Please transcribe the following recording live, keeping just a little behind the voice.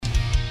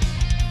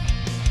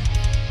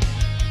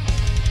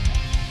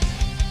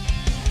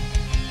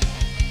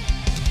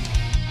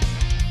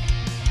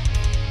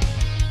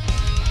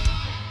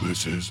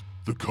This is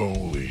the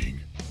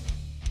Co-League.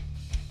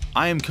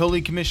 I am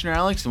Co-League Commissioner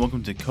Alex, and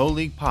welcome to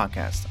Co-League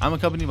Podcast. I'm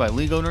accompanied by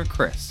league owner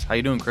Chris. How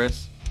you doing,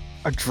 Chris?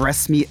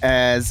 Address me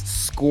as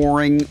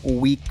scoring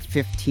week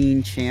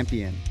 15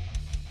 champion.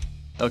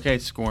 Okay,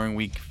 scoring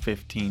week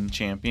 15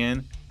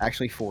 champion.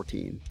 Actually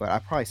 14, but I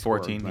probably score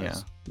 14, yeah.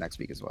 next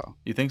week as well.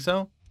 You think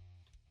so?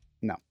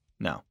 No.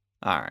 No.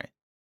 All right.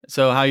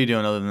 So how you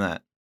doing other than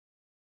that?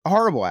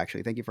 Horrible,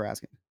 actually. Thank you for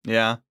asking.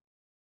 Yeah?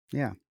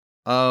 Yeah.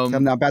 So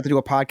I'm about to do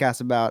a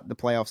podcast about the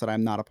playoffs that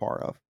I'm not a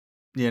part of.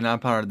 You're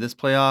not part of this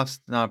playoffs?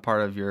 Not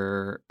part of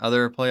your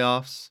other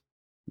playoffs?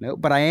 No,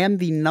 but I am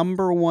the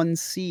number 1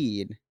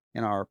 seed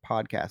in our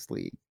podcast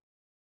league.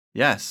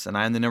 Yes, and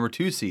I am the number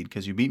 2 seed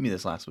because you beat me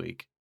this last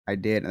week. I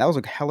did, and that was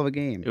a hell of a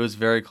game. It was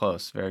very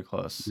close, very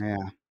close. Yeah.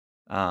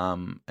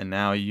 And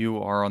now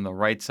you are on the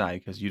right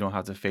side because you don't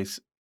have to face,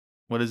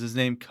 what is his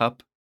name?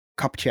 Cup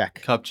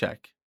Check.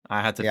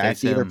 I have to I have face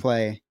to either him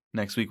play.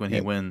 next week when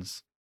he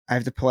wins. I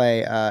have to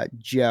play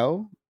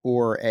Joe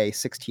or a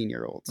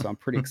 16-year-old, so I'm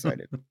pretty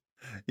excited.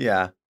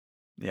 Yeah.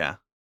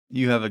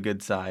 You have a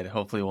good side.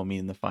 Hopefully we'll meet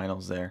in the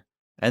finals there.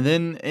 And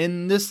then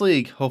in this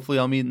league, hopefully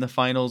I'll meet in the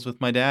finals with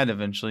my dad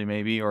eventually,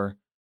 maybe, or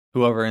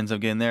whoever ends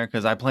up getting there,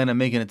 because I plan on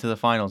making it to the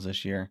finals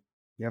this year.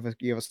 You have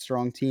a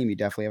strong team. You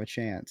definitely have a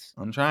chance.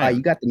 I'm trying.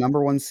 You got the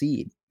number 1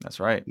 seed. That's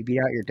right. You beat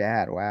out your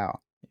dad.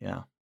 Wow.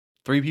 Yeah.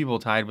 3 people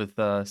tied with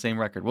the same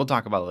record. We'll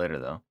talk about it later,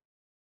 though.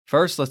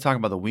 First, let's talk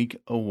about the week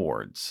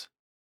awards.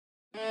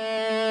 The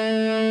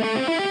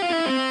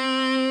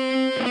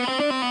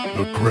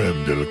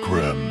creme de la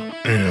creme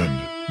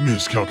and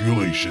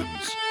miscalculations.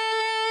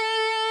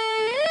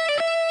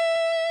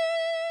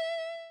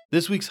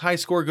 This week's high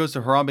score goes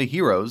to Harambe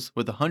Heroes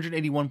with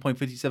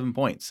 181.57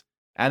 points.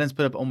 Adams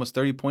put up almost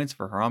 30 points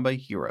for Harambe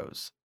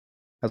Heroes.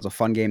 That was a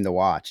fun game to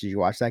watch. Did you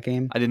watch that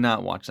game? I did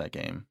not watch that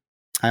game.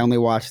 I only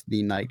watched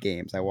the night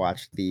games. I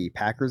watched the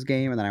Packers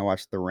game, and then I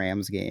watched the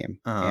Rams game.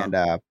 And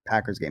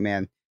Packers game.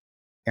 Man,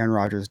 Aaron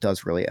Rodgers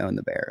does really own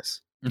the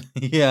Bears.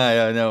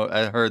 Yeah, I know.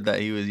 I heard that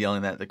he was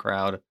yelling at the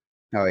crowd.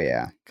 Oh,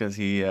 yeah. Because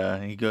he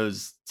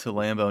goes to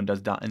Lambeau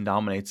and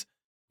dominates,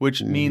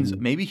 which means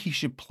maybe he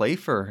should play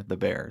for the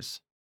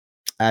Bears.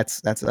 I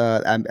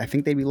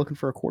think they'd be looking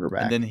for a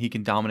quarterback. And then he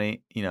can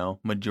dominate,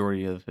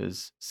 majority of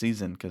his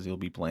season because he'll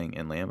be playing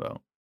in Lambeau.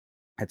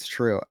 That's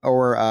true.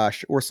 Or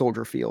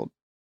Soldier Field.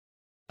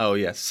 Oh,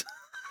 yes.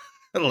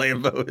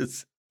 Lambeau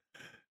is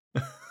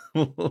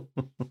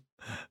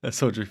a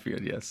Soldier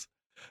Field, yes.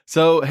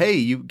 So, hey,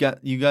 you got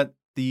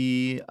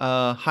the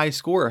high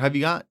score. Have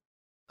you got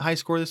high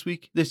score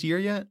this year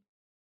yet?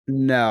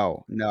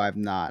 No, I've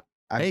not.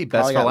 Hey,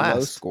 best for last.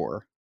 Low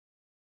score.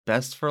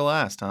 Best for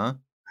last, huh?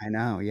 I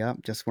know. Yep.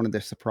 Just wanted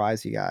to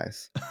surprise you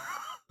guys.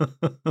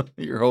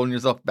 You're holding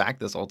yourself back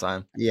this whole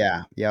time.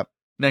 Yeah. Yep.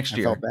 Next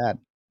year. I felt bad.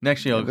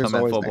 Next year, you'll come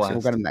at full blast.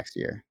 We'll get him next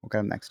year.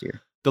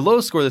 The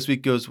lowest score this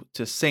week goes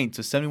to Saints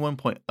with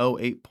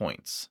 71.08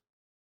 points.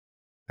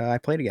 I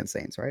played against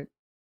Saints, right?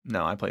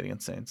 No, I played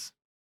against Saints.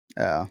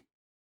 Oh.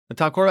 The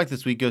top quarterback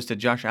this week goes to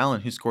Josh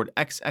Allen, who scored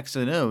X's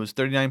and O's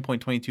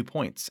 39.22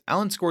 points.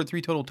 Allen scored 3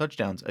 total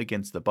touchdowns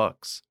against the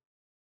Bucs.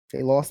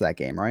 They lost that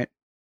game, right?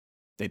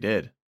 They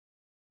did.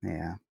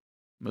 Yeah.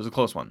 It was a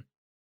close one.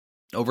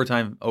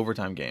 Overtime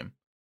game.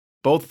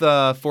 Both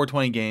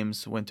 420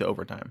 games went to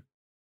overtime.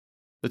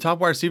 The top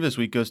wide receiver this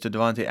week goes to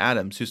Davante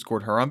Adams, who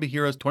scored Harambe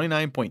Heroes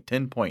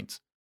 29.10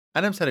 points.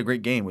 Adams had a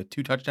great game with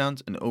 2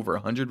 touchdowns and over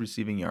 100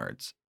 receiving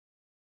yards.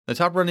 The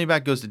top running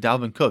back goes to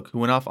Dalvin Cook, who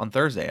went off on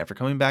Thursday after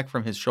coming back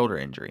from his shoulder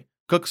injury.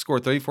 Cook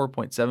scored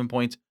 34.7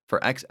 points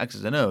for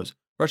X's and O's,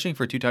 rushing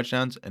for 2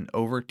 touchdowns and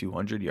over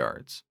 200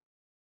 yards.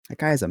 That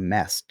guy is a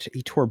mess.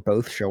 He tore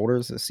both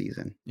shoulders this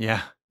season.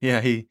 Yeah,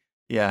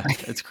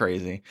 it's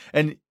crazy.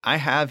 And I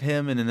have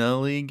him in another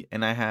league,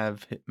 and I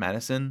have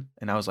Madison,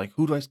 and I was like,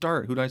 who do I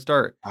start?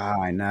 Oh,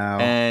 I know.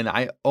 And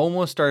I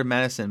almost started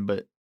Madison,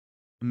 but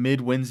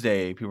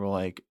mid-Wednesday, people were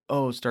like,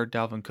 oh, start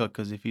Dalvin Cook,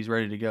 because if he's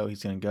ready to go,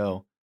 he's going to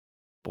go.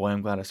 Boy,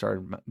 I'm glad I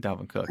started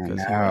Dalvin Cook, because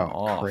he went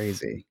off.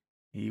 Crazy.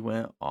 He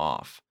went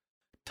off.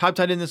 Top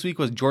tight end this week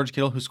was George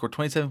Kittle, who scored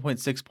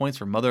 27.6 points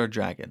for Mother of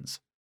Dragons.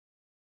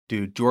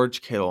 Dude,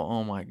 George Kittle,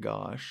 oh my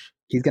gosh.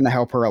 He's going to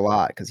help her a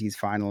lot, because he's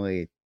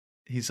finally...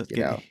 He's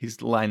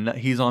lined up.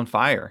 He's on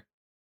fire.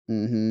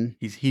 Mm-hmm.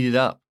 He's heated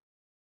up.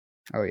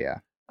 Oh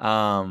yeah.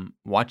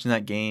 Watching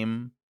that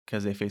game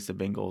because they faced the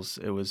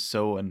Bengals, it was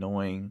so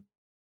annoying.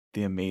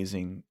 The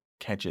amazing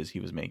catches he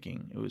was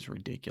making, it was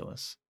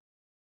ridiculous.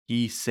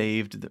 He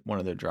saved one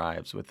of their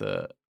drives with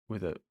a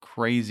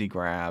crazy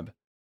grab.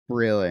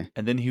 Really?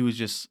 And then he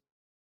was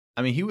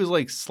he was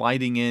like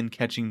sliding in,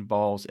 catching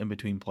balls in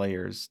between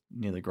players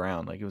near the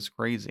ground. Like it was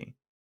crazy.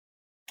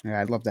 Yeah,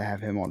 I'd love to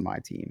have him on my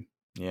team.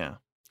 Yeah.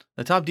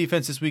 The top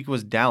defense this week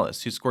was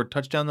Dallas, who scored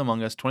touchdown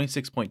among us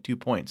 26.2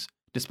 points,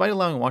 despite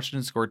allowing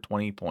Washington to score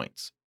 20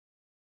 points.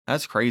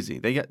 That's crazy.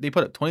 They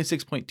put up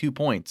 26.2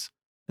 points,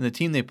 and the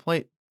team they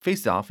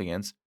faced off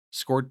against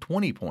scored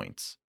 20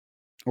 points.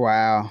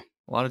 Wow.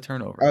 A lot of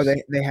turnovers. Oh,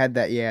 they had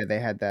that. Yeah, they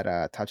had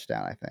that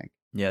touchdown, I think.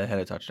 Yeah, they had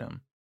a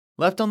touchdown.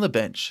 Left on the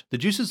bench, the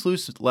Juices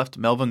Loose left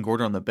Melvin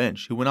Gordon on the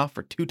bench, who went off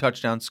for 2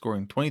 touchdowns,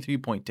 scoring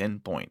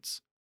 23.10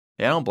 points.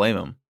 Yeah, I don't blame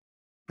him.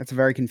 That's a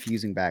very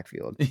confusing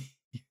backfield.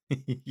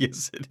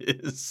 Yes, it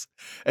is.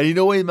 And you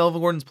know what Melvin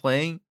Gordon's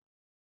playing?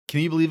 Can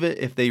you believe it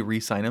if they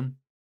re-sign him?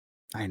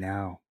 I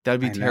know. That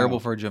would be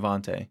terrible for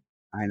Javonte.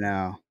 I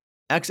know.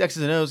 X's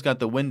and O's got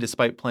the win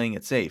despite playing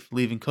it safe,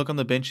 leaving Cook on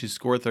the bench, who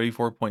scored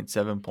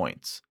 34.7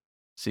 points.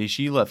 See,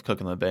 she left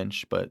Cook on the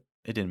bench, but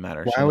it didn't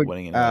matter. She ended up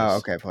winning anyways. Oh,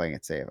 okay, playing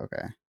it safe.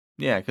 Okay.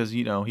 Yeah, because,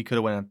 he could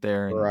have went out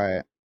there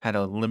and had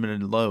a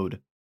limited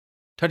load.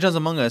 Touchdowns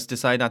Among Us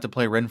decided not to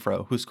play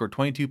Renfro, who scored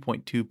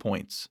 22.2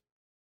 points.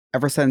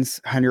 Ever since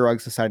Henry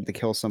Ruggs decided to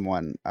kill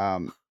someone,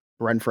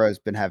 Renfro's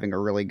been having a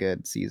really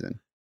good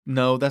season.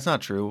 No, that's not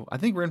true. I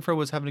think Renfro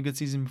was having a good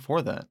season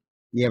before that.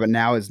 Yeah, but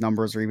now his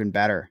numbers are even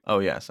better. Oh,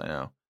 yes, I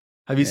know.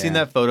 Have you seen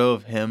that photo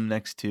of him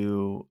next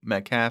to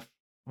Metcalf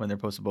when they're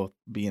supposed to both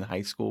be in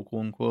high school,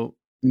 quote unquote?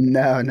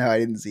 No, I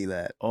didn't see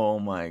that. Oh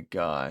my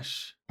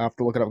gosh. I'll have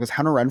to look it up because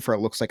Hunter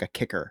Renfro looks like a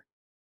kicker.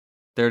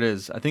 There it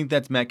is. I think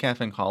that's Metcalf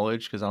in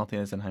college because I don't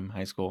think that's in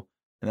high school.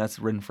 And that's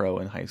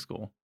Renfro in high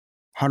school.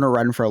 Hunter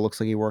Renfro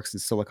looks like he works in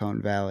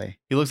Silicon Valley.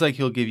 He looks like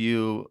he'll get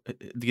you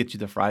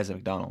the fries at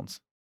McDonald's.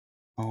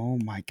 Oh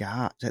my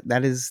god.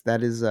 That is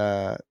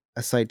a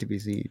sight to be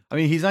seen. I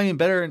mean, he's not even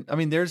better.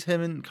 There's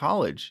him in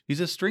college. He's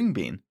a string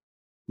bean.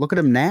 Look at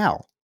him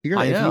now. I know.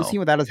 Have you seen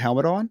without his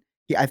helmet on?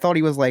 I thought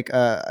he was like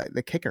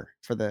the kicker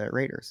for the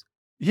Raiders.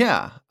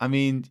 Yeah,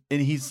 and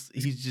he's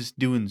just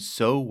doing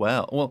so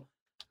well. Well,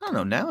 I don't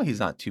know. Now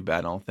he's not too bad,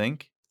 I don't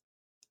think.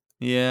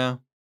 Yeah.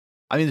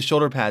 The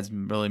shoulder pads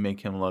really make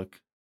him look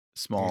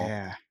small.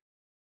 Yeah.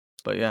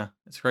 But yeah,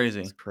 it's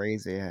crazy. It's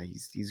crazy. Yeah,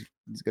 he's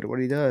good at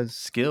what he does.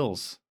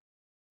 Skills.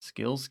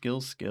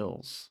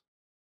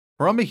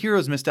 Harambe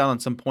Heroes missed out on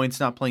some points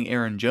not playing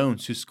Aaron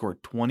Jones, who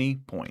scored 20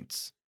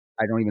 points.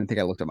 I don't even think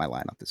I looked at my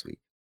lineup this week.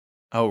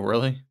 Oh,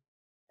 really?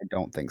 I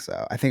don't think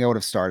so. I think I would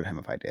have started him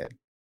if I did.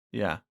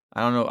 Yeah.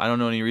 I don't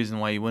know any reason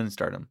why you wouldn't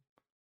start him.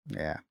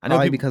 Yeah. I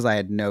know because I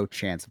had no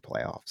chance of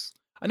playoffs.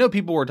 I know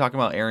people were talking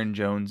about Aaron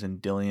Jones and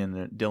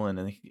Dylan,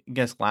 and I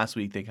guess last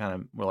week they kind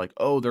of were like,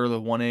 oh, they're the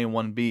 1A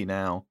and 1B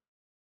now.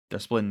 They're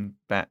splitting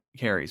back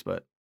carries,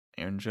 but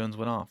Aaron Jones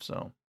went off,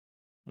 so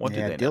what do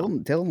they know?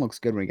 Dylan looks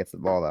good when he gets the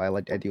ball, though.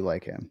 I do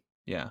like him.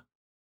 Yeah.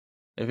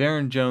 If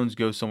Aaron Jones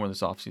goes somewhere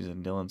this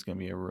offseason, Dylan's going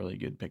to be a really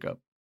good pickup.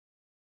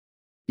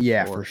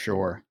 Yeah, for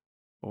sure.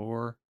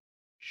 For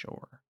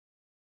sure.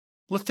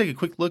 Let's take a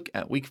quick look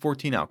at Week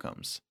 14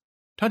 outcomes.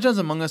 Touchdowns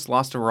Among Us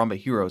lost to Harambe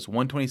Heroes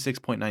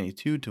 126.92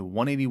 to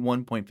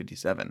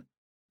 181.57.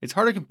 It's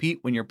hard to compete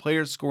when your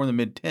players score in the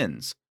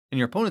mid-10s and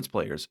your opponent's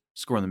players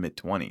score in the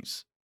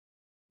mid-20s.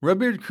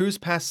 Redbeard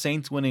cruised past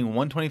Saints, winning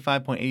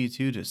 125.82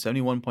 to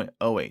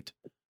 71.08.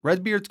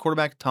 Redbeard's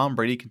quarterback Tom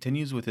Brady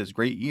continues with his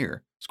great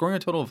year, scoring a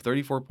total of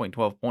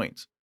 34.12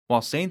 points,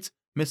 while Saints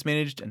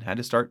mismanaged and had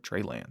to start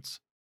Trey Lance.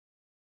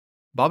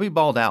 Bobby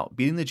balled out,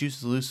 beating the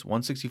Juices Loose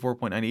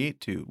 164.98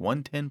 to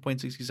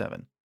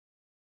 110.67.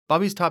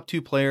 Bobby's top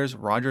 2 players,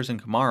 Rogers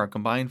and Kamara,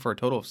 combined for a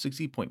total of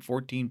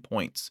 60.14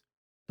 points.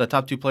 The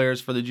top 2 players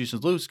for the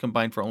Juices Loose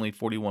combined for only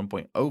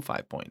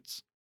 41.05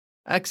 points.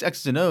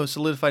 X's and O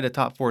solidified a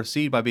top 4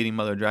 seed by beating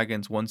Mother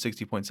Dragons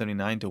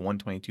 160.79 to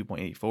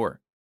 122.84.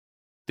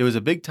 There was a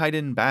big tight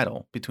end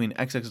battle between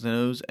X's and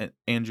O's and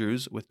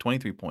Andrews with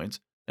 23 points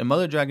and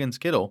Mother Dragons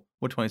Kittle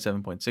with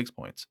 27.6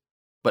 points.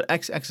 But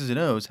X's and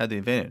O's had the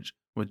advantage,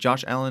 with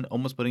Josh Allen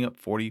almost putting up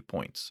 40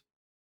 points.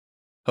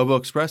 Hobo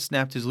Express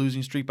snapped his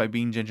losing streak by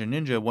beating Ginger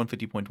Ninja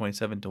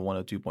 150.27 to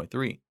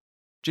 102.3.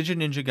 Ginger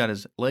Ninja got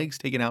his legs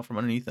taken out from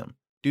underneath him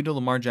due to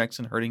Lamar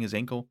Jackson hurting his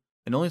ankle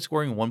and only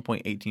scoring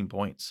 1.18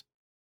 points.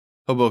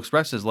 Hobo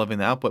Express is loving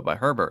the output by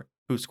Herbert,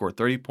 who scored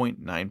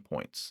 30.9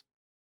 points.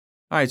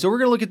 All right, so we're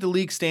going to look at the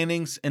league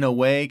standings in a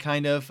way,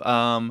 kind of.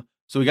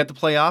 So we got the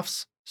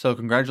playoffs. So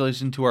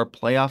congratulations to our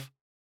playoff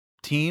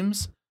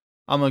teams.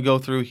 I'm going to go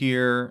through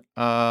here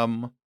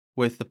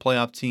with the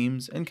playoff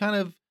teams and kind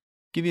of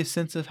give you a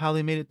sense of how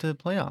they made it to the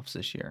playoffs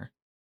this year.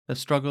 The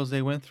struggles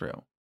they went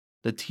through.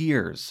 The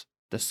tears.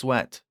 The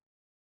sweat.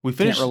 We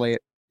finished. Can't relate.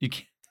 You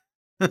can't.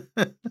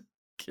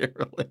 Can't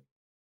relate.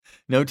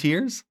 No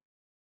tears?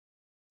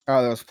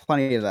 Oh, there was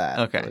plenty of that.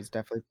 Okay. There was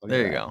definitely plenty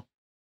There of you that. go.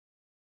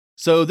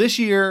 So this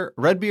year,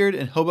 Redbeard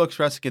and Hobo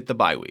Express get the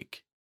bye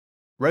week.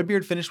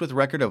 Redbeard finished with a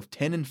record of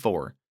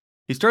 10-4.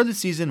 He started the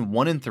season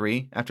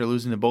 1-3 after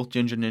losing to both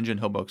Ginger Ninja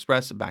and Hobo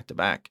Express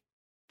back-to-back.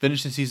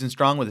 Finished the season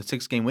strong with a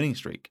 6-game winning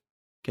streak.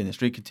 Can the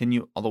streak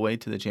continue all the way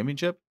to the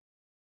championship?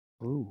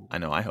 Ooh. I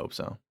know, I hope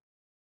so.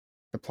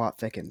 The plot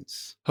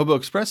thickens. Hobo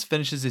Express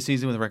finishes the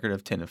season with a record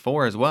of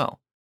 10-4 as well.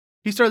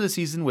 He started the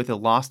season with a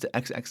loss to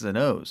X's and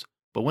O's,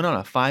 but went on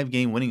a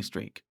 5-game winning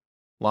streak.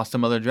 Lost to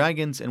Mother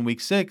Dragons in week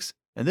 6,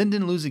 and then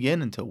didn't lose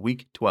again until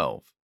week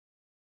 12.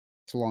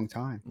 It's a long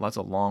time. That's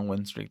a long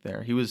win streak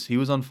there. He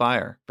was on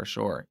fire for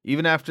sure.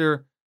 Even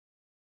after,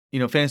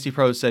 Fantasy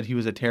Pros said he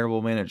was a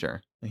terrible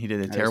manager and he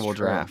did a terrible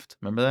draft.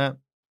 Remember that?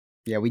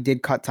 Yeah, we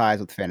did cut ties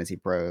with Fantasy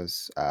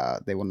Pros.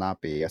 They will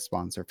not be a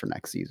sponsor for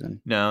next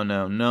season.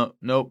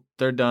 Nope.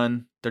 They're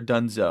done. They're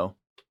donezo.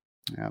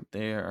 Yep.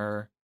 They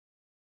are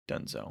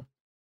donezo.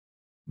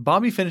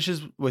 Bobby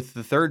finishes with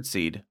the 3rd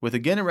seed with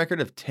again a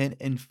record of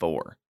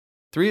 10-4.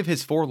 3 of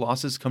his 4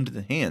 losses come to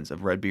the hands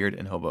of Redbeard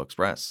and Hobo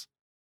Express.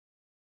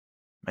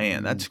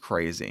 Man, that's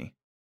crazy.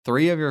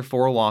 3 of your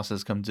 4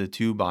 losses come to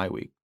 2 bye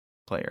week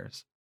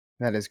players.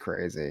 That is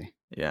crazy.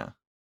 Yeah.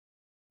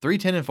 3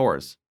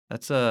 10-4s.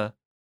 That's a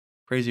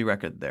crazy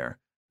record there.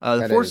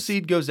 The 4th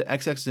seed goes to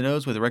XX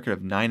Deno's with a record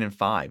of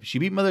 9-5. She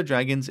beat Mother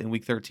Dragons in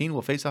week 13.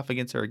 Will face off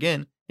against her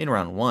again in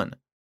round 1.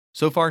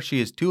 So far, she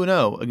is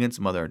 2-0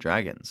 against Mother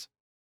Dragons.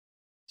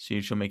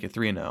 She'll make it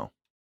 3-0.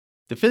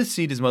 The 5th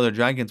seed is Mother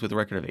Dragons with a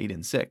record of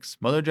 8-6.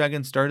 Mother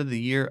Dragons started the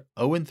year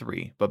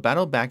 0-3, but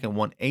battled back and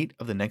won 8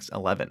 of the next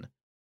 11.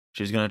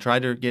 She's going to try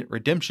to get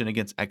redemption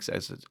against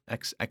X's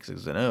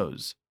and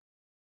O's.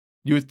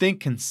 You would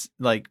think,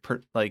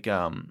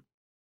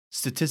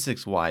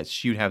 statistics wise,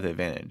 she would have the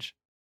advantage.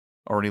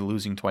 Already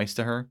losing twice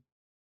to her.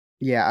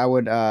 Yeah, I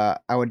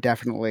would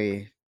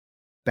definitely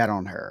bet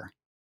on her.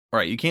 All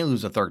right, you can't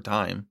lose a 3rd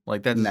time.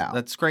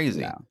 That's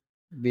crazy. No,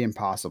 it'd be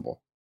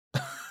impossible.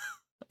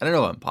 I don't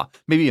know,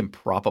 maybe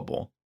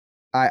improbable.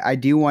 I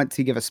do want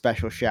to give a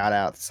special shout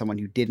out to someone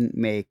who didn't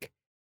make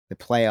the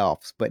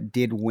playoffs but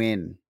did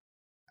win.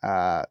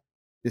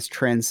 This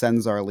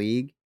transcends our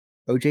league.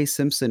 O.J.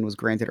 Simpson was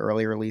granted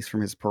early release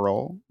from his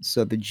parole,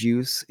 so the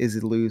juice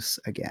is loose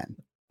again.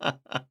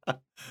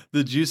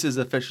 The juice is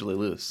officially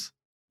loose.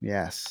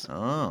 Yes.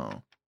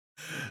 Oh.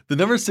 The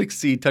number 6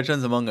 seed,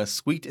 Touchdowns Among Us,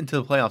 squeaked into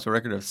the playoffs with a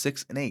record of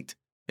 6-8.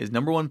 His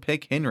number 1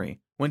 pick,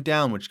 Henry, went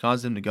down, which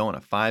caused him to go on a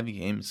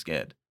 5-game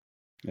skid.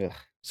 Ugh.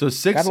 So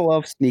 6. Gotta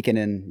love sneaking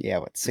in.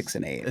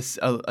 6-8. It's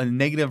a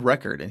negative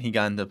record, and he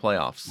got into the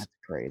playoffs. That's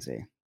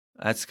crazy.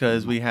 That's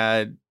because we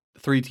had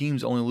 3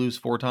 teams only lose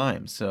 4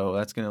 times, so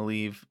that's going to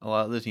leave a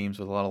lot of the teams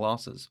with a lot of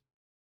losses.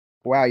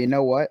 Wow, you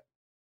know what?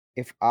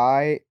 If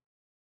I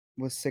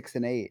was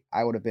 6-8,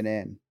 I would have been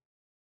in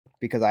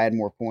because I had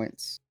more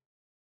points.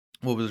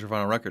 What was your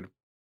final record?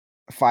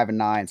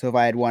 5-9. So if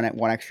I had one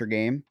extra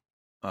game,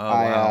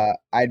 wow.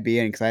 I'd be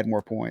in because I had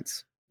more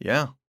points.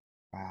 Yeah.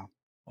 Wow.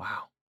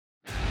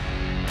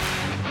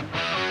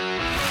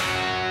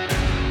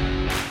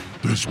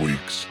 This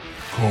week's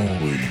Call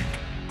League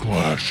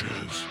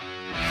Clashes.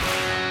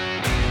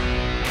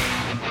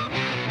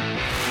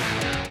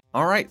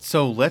 All right,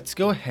 so let's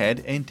go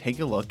ahead and take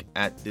a look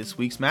at this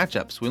week's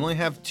matchups. We only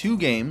have 2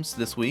 games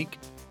this week.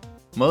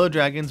 Mother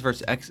Dragons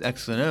versus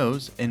XX and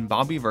O's and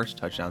Bobby versus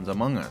Touchdowns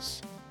Among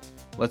Us.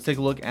 Let's take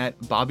a look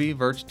at Bobby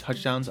versus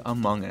Touchdowns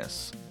Among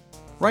Us.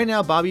 Right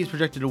now, Bobby is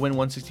projected to win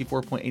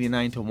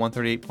 164.89 to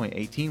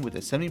 138.18 with a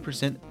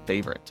 70%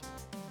 favorite.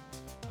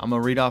 I'm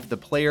going to read off the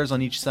players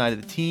on each side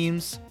of the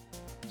teams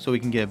so we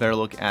can get a better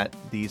look at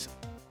these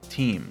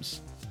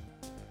teams.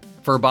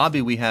 For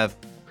Bobby, we have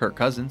Kirk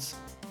Cousins,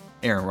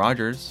 Aaron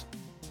Rodgers,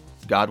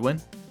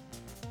 Godwin,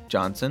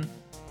 Johnson,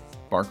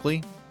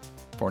 Barkley,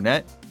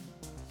 Fournette,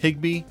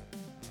 Higbee,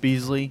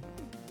 Beasley,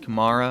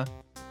 Kamara,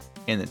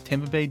 and the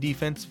Tampa Bay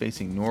defense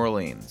facing New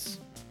Orleans.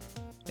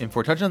 And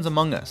for Touchdowns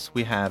Among Us,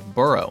 we have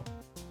Burrow,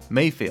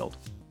 Mayfield,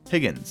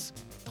 Higgins,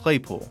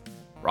 Claypool,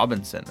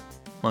 Robinson,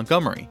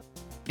 Montgomery,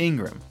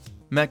 Ingram,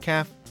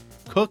 Metcalf,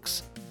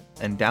 Cooks,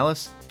 and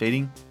Dallas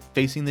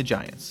facing the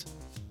Giants.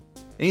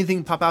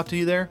 Anything pop out to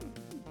you there?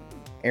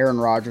 Aaron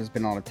Rodgers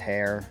been on a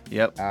tear.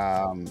 Yep.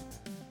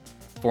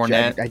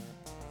 Fournette.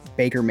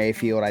 Baker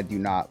Mayfield, I do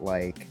not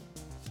like.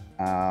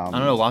 I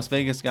don't know. Las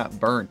Vegas got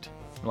burnt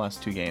the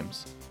last 2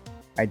 games.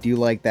 I do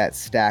like that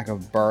stack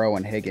of Burrow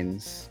and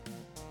Higgins.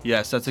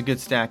 Yes, that's a good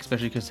stack,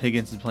 especially because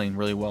Higgins is playing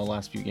really well the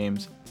last few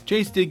games.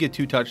 Chase did get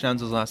 2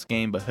 touchdowns his last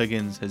game, but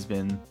Higgins has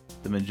been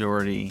the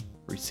majority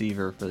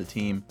receiver for the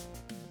team.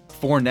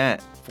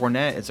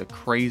 Fournette is a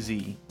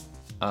crazy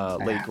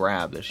late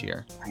grab this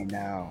year. I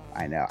know.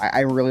 I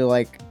really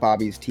like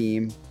Bobby's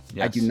team.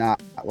 Yes. I do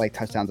not like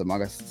Touchdowns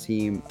Among Us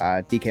team.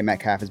 DK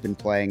Metcalf has been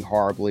playing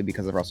horribly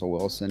because of Russell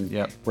Wilson.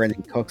 Yep.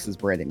 Brandon Cooks is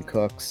Brandon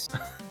Cooks.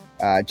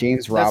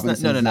 James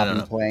Robinson has not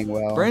been playing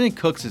well. Brandon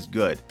Cooks is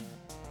good.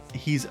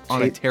 He's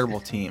on a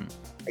terrible team.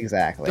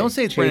 Exactly. Don't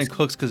say it's Brandon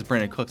Cooks because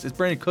Brandon Cooks. It's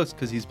Brandon Cooks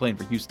because he's playing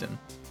for Houston.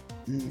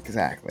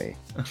 Exactly.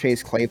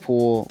 Chase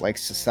Claypool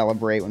likes to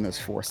celebrate when there's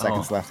 4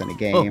 seconds left in a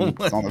game.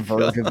 He's on the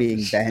verge of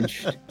being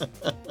benched.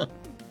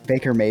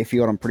 Baker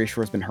Mayfield, I'm pretty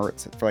sure, has been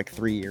hurt for like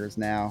 3 years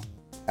now.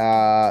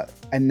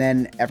 And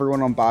then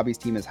everyone on Bobby's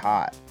team is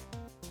hot,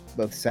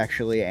 both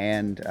sexually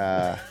and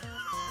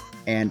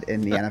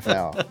in the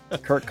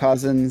NFL. Kirk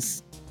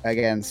Cousins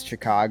against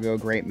Chicago,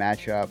 great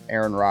matchup.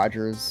 Aaron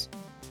Rodgers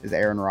is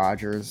Aaron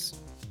Rodgers.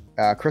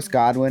 Chris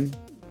Godwin,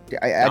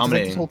 I just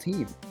like this whole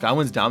team.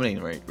 Godwin's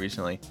dominating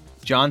recently.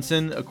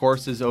 Johnson, of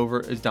course, is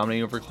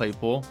dominating over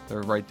Claypool.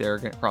 They're right there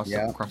across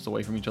the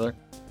way from each other.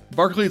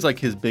 Barkley is like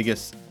his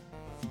biggest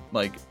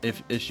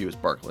issue is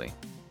Barkley.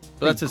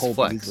 But that's his Cole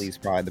flex. Beasley's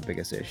probably the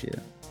biggest issue.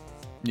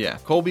 Yeah,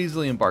 Cole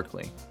Beasley and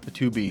Barkley, the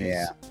 2 Bs.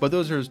 Yeah. But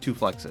those are his 2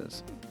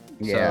 flexes.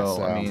 Yeah.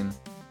 So I mean,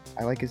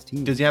 I like his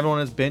team. Does he have one on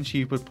his bench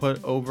he would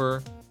put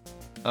over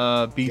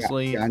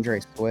Beasley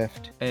DeAndre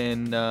Swift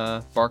and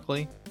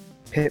Barkley?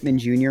 Pittman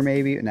Jr.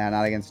 maybe? No,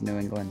 not against New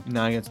England.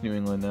 Not against New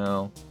England,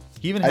 no.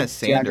 He even has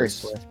DeAndre Sanders,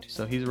 Swift.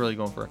 so he's really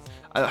going for.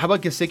 How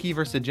about Gesicki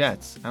versus the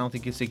Jets? I don't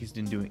think Gesicki's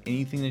been doing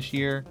anything this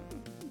year,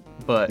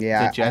 but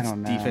Yeah, the I Jets'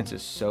 don't know. defense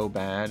is so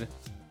bad.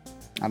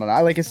 I don't know.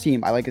 I like his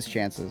team. I like his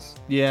chances.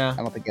 Yeah,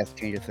 I don't think he has to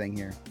change a thing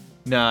here.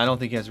 no, I don't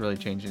think he has really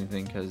changed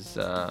anything because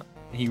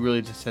he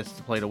really just has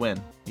to play to win.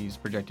 He's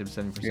projected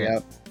 70%,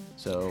 Yep.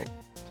 so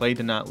play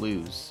to not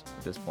lose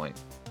at this point.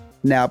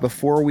 Now,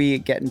 before we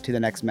get into the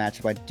next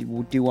matchup, I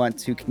do want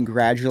to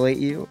congratulate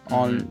you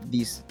on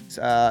these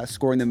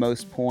scoring the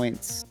most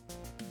points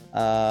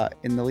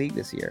in the league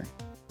this year.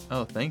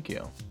 Oh, thank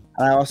you.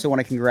 And I also want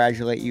to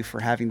congratulate you for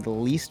having the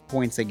least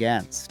points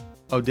against.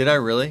 Oh, did I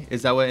really?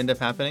 Is that what ended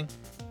up happening?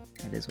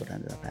 That is what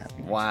ended up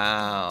happening.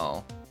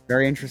 Wow.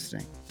 Very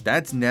interesting.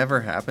 That's never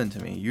happened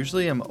to me.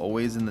 Usually I'm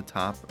always in the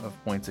top of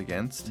points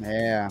against.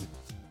 Yeah.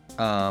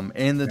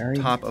 And the Very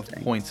top of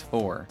interesting. points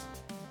for.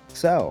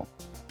 So,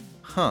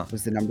 Huh.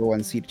 was the number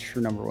one seed a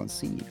true number one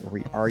seed, or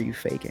are you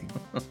faking?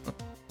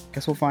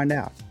 Guess we'll find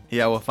out.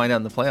 Yeah, we'll find out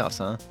in the playoffs,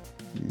 huh?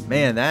 Mhm.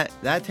 Man,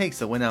 that takes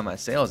the wind out of my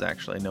sails,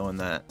 actually, knowing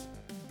that.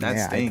 That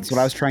Yeah, stinks. that's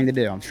what I was trying to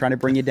do. I'm trying to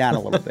bring you down a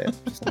little bit.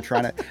 I'm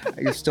trying to.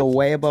 You're still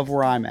way above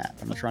where I'm at.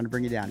 I'm trying to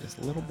bring you down just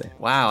a little bit.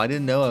 Wow, I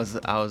didn't know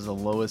I was the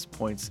lowest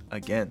points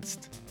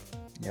against.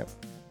 Yep.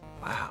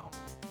 Wow.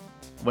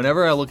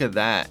 Whenever I look at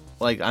that,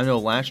 like I know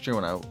last year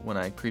when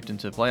I creeped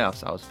into the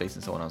playoffs, I was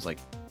facing someone. I was like,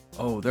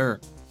 oh, they're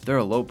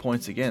low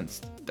points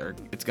against.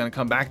 It's gonna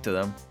come back to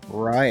them.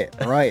 Right.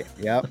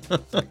 Yep.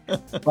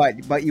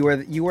 but you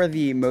were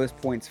the most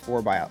points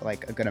for by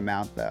like a good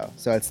amount though.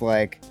 So it's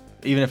like,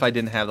 Even if I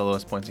didn't have the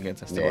lowest points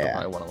against, I still would have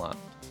Yeah. probably won a lot.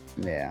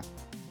 yeah.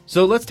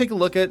 So let's take a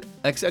look at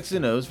XX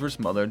and O's versus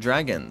Mother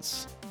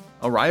Dragons.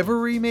 A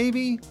rivalry,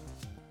 maybe?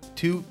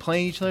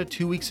 Playing each other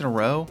 2 weeks in a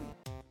row?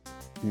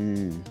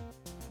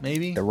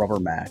 Maybe? The rubber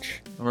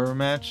match. A rubber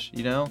match,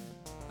 you know?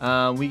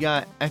 We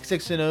got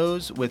XX and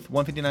O's with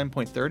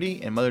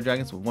 159.30 and Mother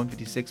Dragons with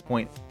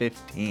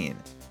 156.15.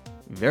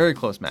 Very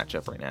close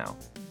matchup right now.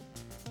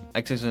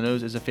 XX and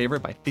O's is a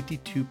favorite by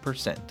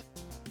 52%. So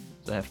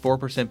they have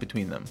 4%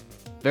 between them.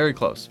 Very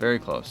close, very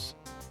close.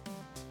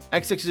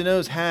 XX and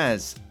O's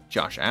has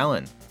Josh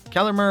Allen,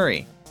 Kyler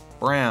Murray,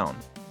 Brown,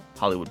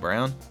 Hollywood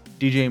Brown,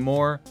 DJ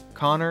Moore,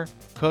 Connor,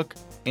 Cook,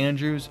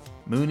 Andrews,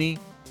 Mooney,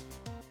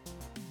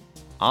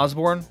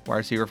 Osborne, wide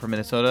receiver from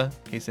Minnesota,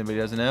 in case anybody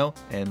doesn't know,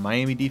 and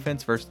Miami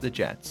defense versus the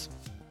Jets.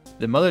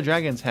 The Mother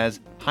Dragons has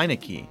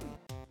Heineke,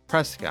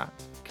 Prescott,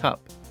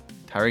 Cup,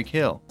 Tyreek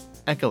Hill,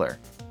 Eckler,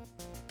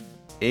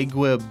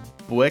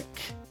 Igwebuike.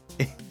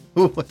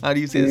 How do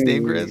you say his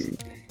name, Chris?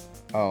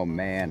 Oh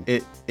man.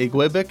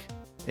 Igwebuike?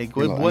 I'm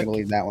gonna Igwebuike?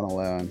 leave that one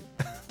alone.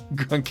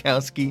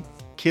 Gronkowski,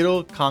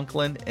 Kittle,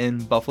 Conklin,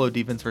 and Buffalo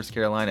defense versus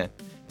Carolina.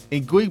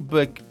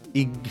 Igwebuike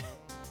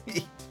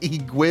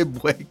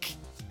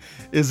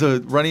is a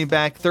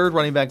third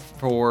running back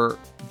for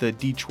the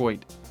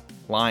Detroit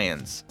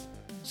Lions.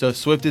 So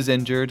Swift is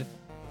injured.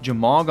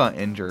 Jamal got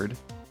injured.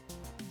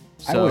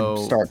 I So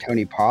would start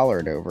Tony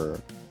Pollard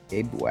over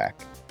Igwebuike,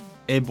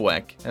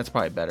 that's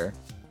probably better.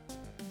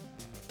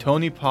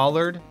 Tony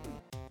Pollard,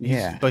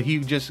 Yeah. but he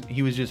was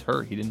just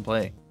hurt. He didn't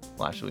play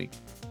last week.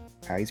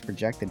 He's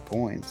projected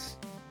points.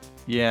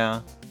 Yeah,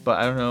 but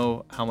I don't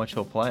know how much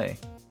he'll play.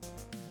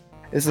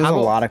 This is How a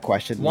about- lot of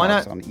question why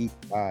marks not- on each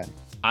side.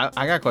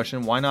 I got a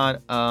question. Why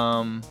not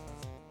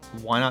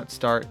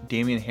start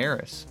Damian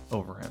Harris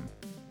over him?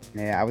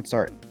 Yeah, I would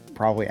start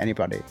probably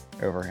anybody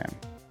over him.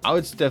 I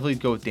would definitely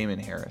go with Damian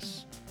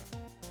Harris.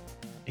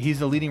 He's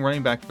the leading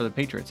running back for the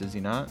Patriots, is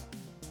he not?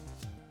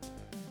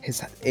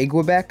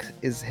 Igwebuike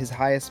is his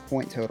highest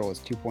point total is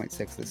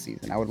 2.6 this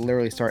season. I would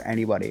literally start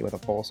anybody with a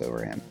pulse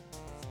over him.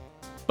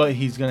 But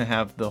he's gonna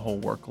have the whole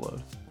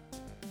workload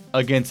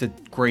against a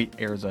great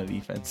Arizona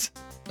defense.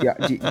 Yeah,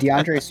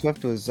 DeAndre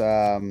Swift was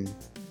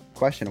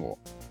questionable.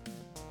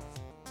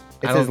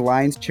 It I says don't-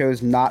 Lions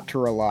chose not to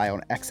rely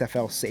on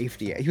XFL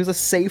safety. He was a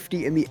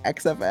safety in the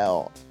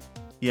XFL.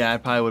 Yeah, I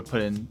probably would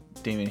put in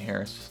Damian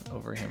Harris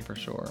over him for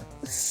sure.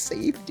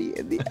 Safety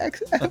in the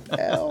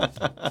XFL.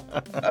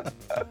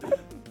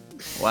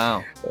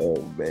 Wow.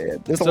 Oh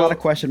man, there's So- a lot of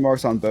question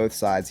marks on both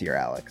sides here,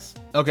 Alex.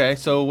 Okay,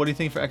 so what do you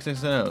think for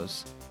X's and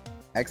O's?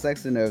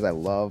 XX and O's, I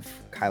love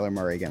Kyler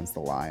Murray against the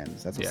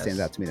Lions. That's what Yes, stands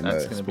out to me the that's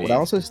most. gonna But be- what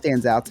also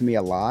stands out to me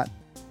a lot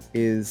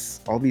is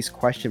all these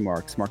question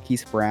marks.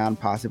 Marquise Brown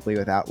possibly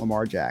without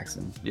Lamar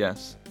Jackson.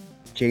 Yes.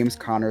 James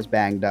Conner's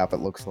banged up, it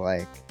looks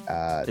like.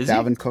 Is he?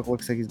 Dalvin Cook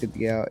looks like he's good to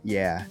go.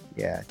 Yeah.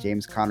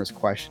 James Conner's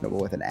questionable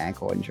with an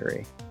ankle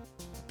injury.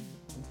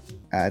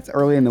 It's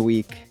early in the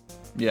week.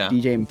 Yeah.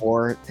 DJ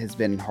Moore has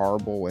been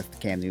horrible with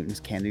Cam Newton.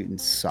 Cam Newton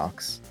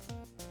sucks.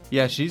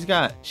 Yeah, she's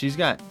got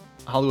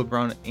Hollywood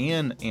Brown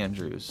and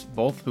Andrews,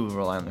 both who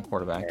rely on the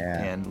quarterback,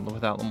 Yeah. and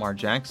without Lamar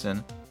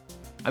Jackson.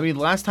 I mean,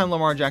 last time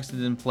Lamar Jackson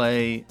didn't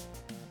play,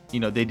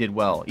 they did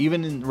well.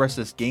 Even in the rest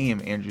of this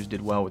game, Andrews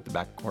did well with the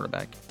back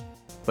quarterback.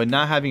 But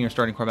not having your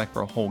starting quarterback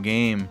for a whole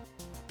game,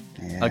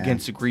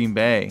 against Green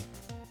Bay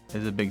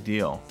is a big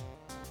deal.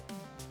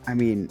 I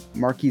mean,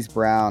 Marquise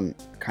Brown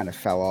kind of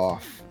fell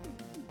off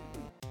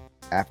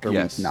after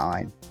week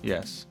 9.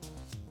 Yes.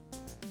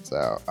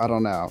 So, I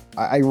don't know.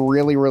 I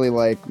really, really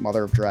like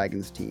Mother of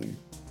Dragons team.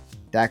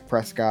 Dak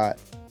Prescott.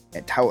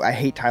 And I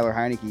hate Tyler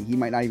Heineke. He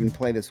might not even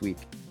play this week.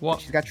 Well,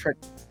 she's got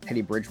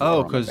Teddy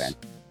Bridgewater on the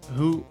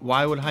bench.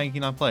 Why would Heineke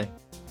not play?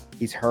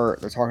 He's hurt.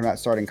 They're talking about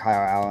starting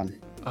Kyle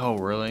Allen. Oh,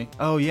 really?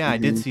 Oh, yeah, I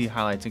did see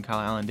highlights, and Kyle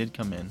Allen did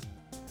come in.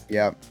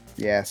 Yep.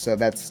 Yeah, so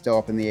that's still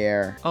up in the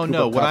air. Oh,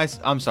 no.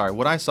 I'm sorry.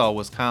 What I saw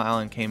was Kyle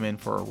Allen came in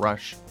for a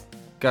rush,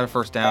 got a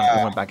first down,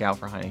 and went back out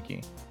for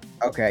Heineke.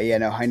 Okay, yeah,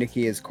 no,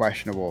 Heineke is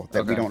questionable.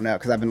 We don't know,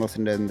 because I've been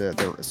listening to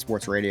the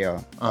sports radio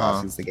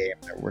since the game.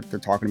 They're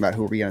talking about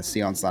who are we going to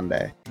see on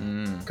Sunday.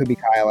 Could be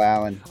Kyle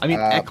Allen. I mean,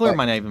 Eckler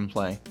might not even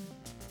play,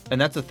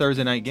 and that's a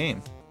Thursday night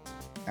game.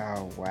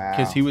 Oh, wow.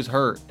 Because he was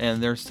hurt,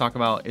 and there's talk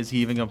about, is he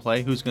even going to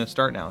play? Who's going to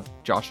start now?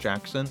 Josh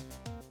Jackson?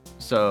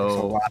 So,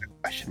 there's a lot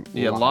of questions.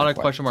 Yeah, a lot of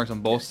question marks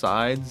on both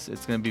sides.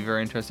 It's going to be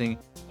very interesting.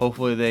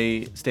 Hopefully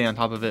they stay on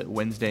top of it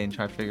Wednesday and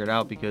try to figure it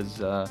out, because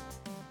a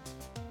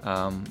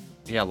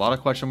lot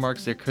of question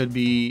marks. There could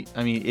be,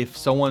 I mean, if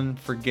someone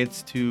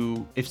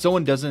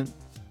doesn't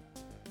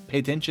pay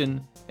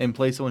attention and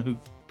play someone who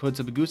puts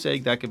up a goose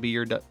egg, that could be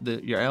your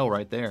L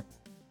right there.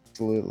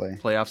 Absolutely.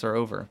 Playoffs are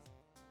over.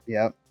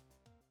 Yep.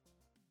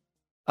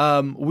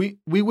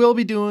 We will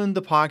be doing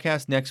the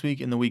podcast next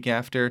week and the week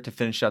after to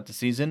finish out the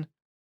season.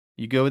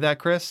 You go with that,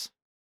 Chris?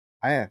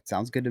 Yeah,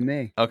 sounds good to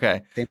me.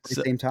 Okay.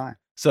 Same time.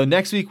 So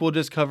next week we'll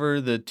just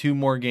cover the 2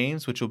 more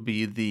games, which will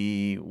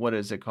be what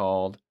is it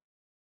called?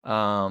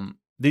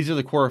 These are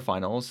the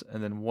quarterfinals,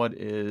 and then what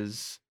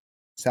is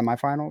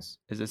semifinals?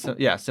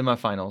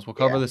 Semifinals. We'll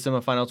cover the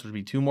semifinals, which will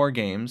be 2 more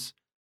games.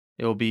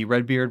 It will be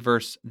Redbeard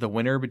versus the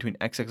winner between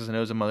XX's and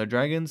O's and Mother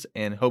Dragons,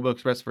 and Hobo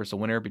Express versus the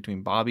winner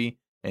between Bobby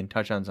and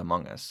Touchdowns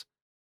Among Us.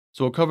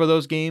 So we'll cover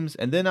those games,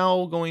 and then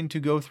I'm going to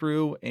go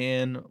through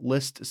and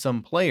list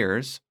some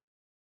players,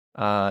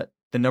 the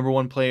number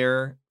 1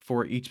 player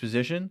for each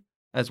position,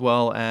 as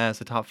well as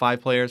the top 5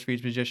 players for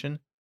each position,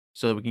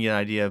 so that we can get an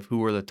idea of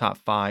who are the top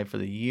 5 for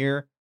the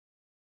year.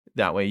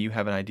 That way you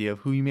have an idea of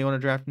who you may want to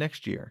draft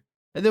next year.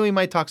 And then we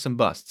might talk some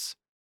busts.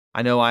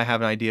 I know I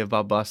have an idea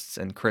about busts,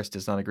 and Chris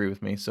does not agree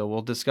with me, so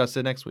we'll discuss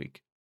it next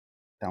week.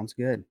 Sounds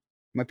good.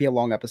 Might be a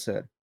long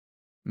episode.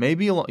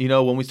 Maybe,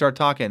 when we start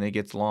talking, it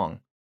gets long.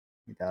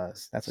 It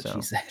does. That's what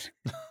she said.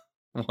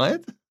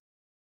 What?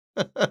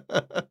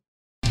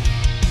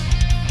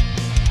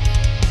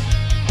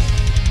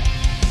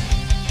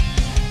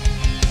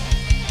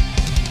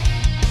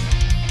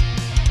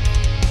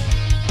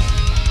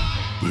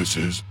 This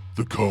is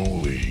the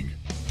Co-League.